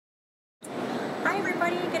Hi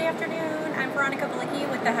everybody, good afternoon. I'm Veronica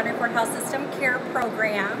Balicki with the Henry Health System Care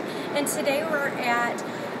Program, and today we're at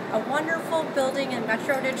a wonderful building in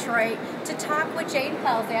Metro Detroit to talk with Jane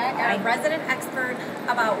Pelzak, our resident expert,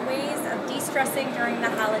 about ways of de-stressing during the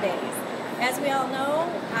holidays. As we all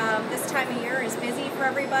know, this time of year is busy for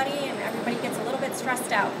everybody and everybody gets a little bit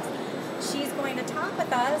stressed out. She's going to talk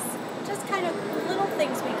with us just kind of little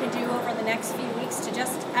things we can do over the next few weeks to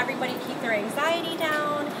just everybody keep their anxiety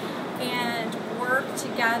down and work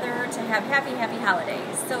together to have happy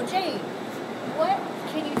holidays. So Jane, what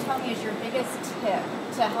can you tell me is your biggest tip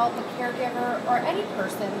to help a caregiver or any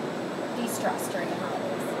person de-stress during the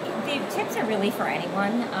holidays? The tips are really for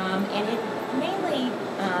anyone, and it mainly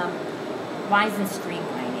lies in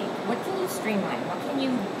streamlining. What can you streamline? What can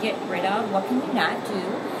you get rid of? What can you not do?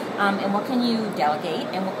 And what can you delegate?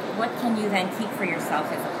 And what can you then keep for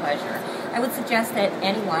yourself as a pleasure? I would suggest that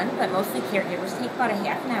anyone, but mostly caregivers, take about a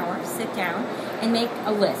half an hour, sit down, and make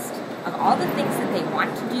a list of all the things that they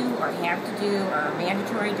want to do or have to do or are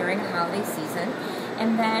mandatory during the holiday season,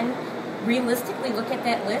 and then realistically look at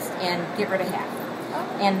that list and get rid of half.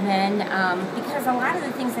 And then, because a lot of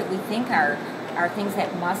the things that we think are things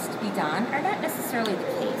that must be done are not necessarily the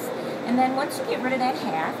case. And then once you get rid of that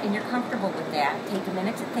half and you're comfortable with that, take a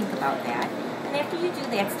minute to think about that. And after you do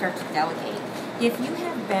that, start to delegate. If you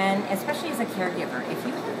have been, especially as a caregiver, if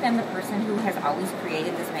you have been the person who has always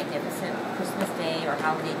created this magnificent Christmas Day or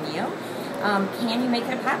holiday meal, can you make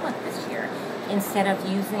it a potluck this year? Instead of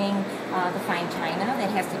using the fine china that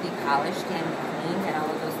has to be polished and cleaned and all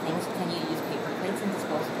of those things, can you use paper plates and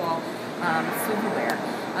disposable silverware,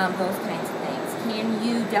 those kinds of things? Can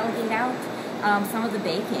you delegate out some of the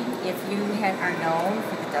baking? If you are known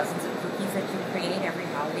for the dozens of cookies that you create every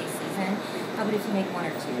holiday season, how about if you make one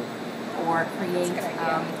or two? Or create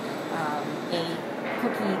a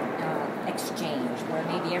cookie exchange where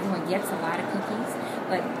maybe everyone gets a lot of cookies,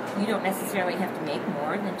 but you don't necessarily have to make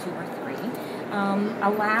more than 2 or 3.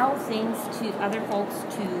 Allow things to other folks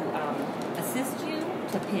to assist you,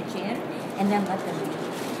 to pitch in, and then let them lead.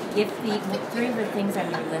 If the 3 of the things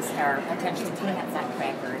on your list are potentially peanut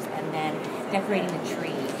nutcrackers and then decorating the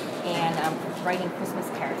tree and writing Christmas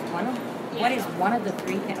cards, what is one of the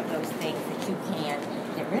 3 of those things that you can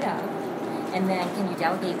get rid of? And then can you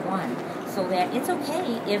delegate one? So that it's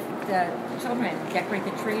okay if the children decorate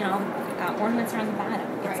the tree and all the ornaments are on the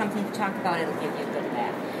bottom. It's something to talk about. It'll give you a good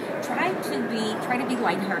laugh. Try to be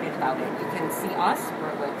lighthearted about it. You can see us.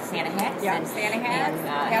 We're with Santa hats and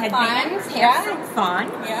headbands. Have some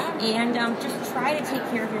fun. And just try to take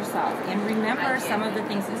care of yourself. And remember some of the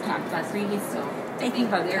things we talked about previously. Taking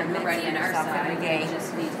about 10 minutes for yourself every day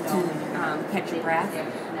to catch your breath.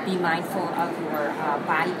 Be mindful of your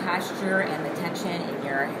body posture and the tension in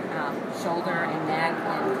your shoulder and neck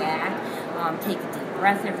and back. Take a deep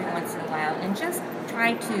breath every once in a while and just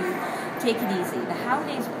try to take it easy. The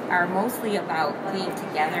holidays are mostly about being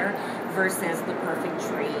together versus the perfect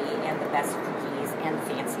tree and the best cookies and the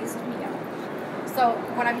fanciest meal. So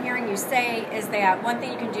what I'm hearing you say is that one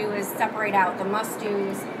thing you can do is separate out the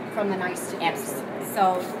must-dos from the nice-to-dos. Absolutely.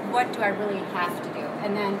 So what do I really have to do?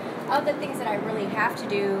 And then of the things that I really have to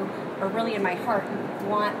do, or really in my heart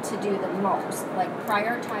want to do the most, like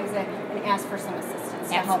prioritize it and ask for some assistance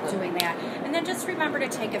to help doing that. And then just remember to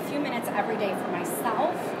take a few minutes every day for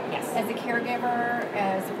myself, as a caregiver,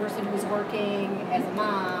 as a person who's working, as a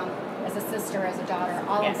mom, as a sister, as a daughter,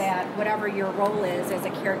 all of that, whatever your role is as a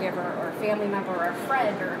caregiver or a family member or a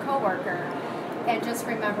friend or a coworker. And just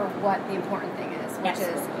remember what the important thing is, which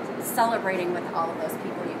is celebrating with all of those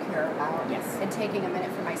people you care about, and taking a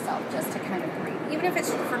minute for myself just to kind of breathe. Even if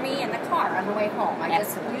it's for me in the car on the way home, I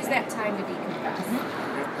just use that time to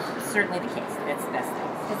decompress. Certainly the case. That's the best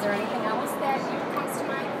thing. Is there anything else that comes to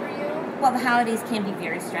mind for you? Well, the holidays can be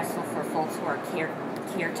very stressful for folks who are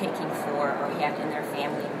caretaking for or have in their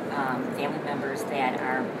family members that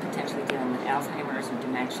are potentially dealing with Alzheimer's or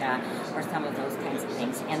dementia or some of those kinds of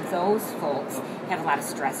things. And those folks have a lot of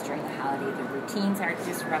stress during the holiday. Their routines are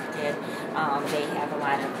disrupted. They have a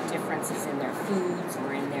lot of differences in their foods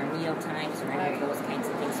or in their meal times or any of those kinds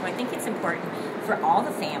of things. So I think it's important for all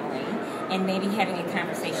the family, and maybe having a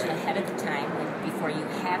conversation ahead of the time before you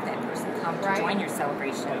have that person come to join your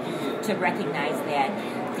celebration, to recognize that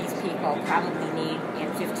these people probably need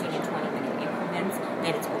in 15 and 20-minute increments,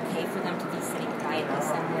 that it's okay for them to be sitting quietly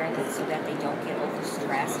somewhere so that they don't get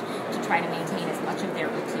overstressed, to try to maintain as much of their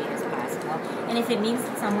routine as possible. And if it means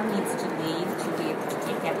that someone needs to leave, to be able to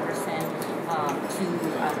take that person to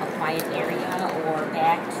a quiet area or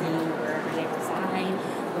back to wherever they reside,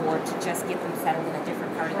 or to just get them settled in a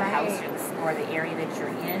different part of the house or the area that you're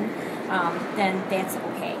in, then that's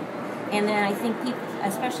okay. And then I think people,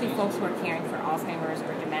 especially folks who are caring for Alzheimer's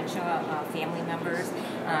or dementia family members,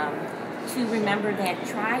 to remember that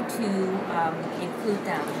try to include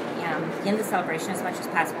them in the celebration as much as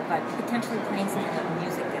possible, but potentially playing some of the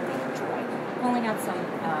music that they enjoy, pulling out some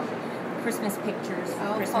Christmas pictures,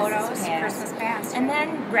 photos, Christmas past. And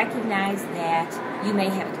then recognize that you may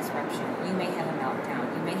have a disruption, you may have a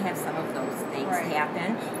meltdown, you may have some of those things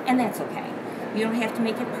happen, and that's okay. You don't have to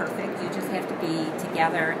make it perfect, you just have to be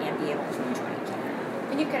together and be able to enjoy each other.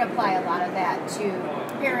 And you could apply a lot of that to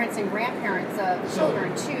parents and grandparents of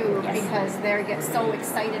children too, because they get so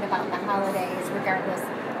excited about the holidays, regardless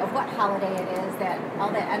of what holiday it is, that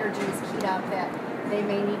all that energy is keyed up that they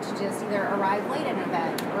may need to just either arrive late at an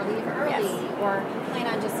event or leave early or plan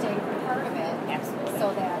on just staying for part of it. Absolutely.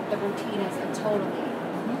 So that the routine isn't totally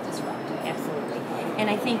disrupted. Absolutely. And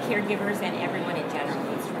I think caregivers and everyone in general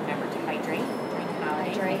needs to remember to hydrate during the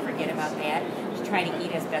holidays. Don't forget about that. To try to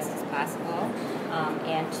eat as best as possible,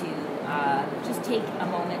 and to just take a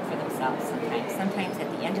moment for themselves sometimes. Sometimes at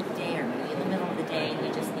the end of the day or maybe in the middle of the day, you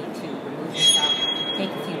just need to remove yourself, take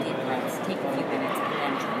a few deep breaths, take a few minutes, and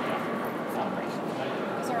then join the celebration.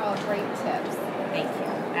 Those are all great tips. Thank you.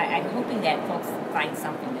 I'm hoping that folks find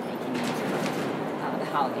something that they can use for the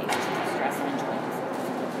holidays to distress and enjoy themselves.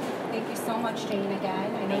 Thank you so much, Jane,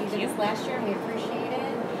 again. I know you did this last year, and we appreciate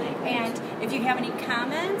it. And if you have any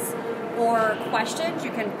comments or questions,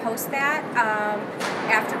 you can post that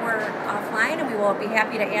after we're offline, and we will be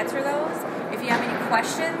happy to answer those. If you have any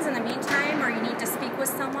questions in the meantime, or you need to speak with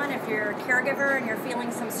someone, if you're a caregiver and you're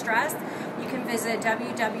feeling some stress, you can visit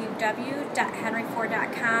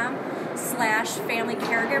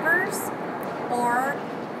www.henryford.com/familycaregivers or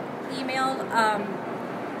email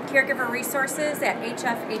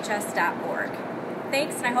caregiverresources@hfhs.org.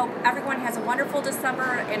 Thanks, and I hope everyone has a wonderful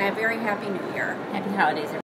December and a very happy New Year. Happy holidays, everyone.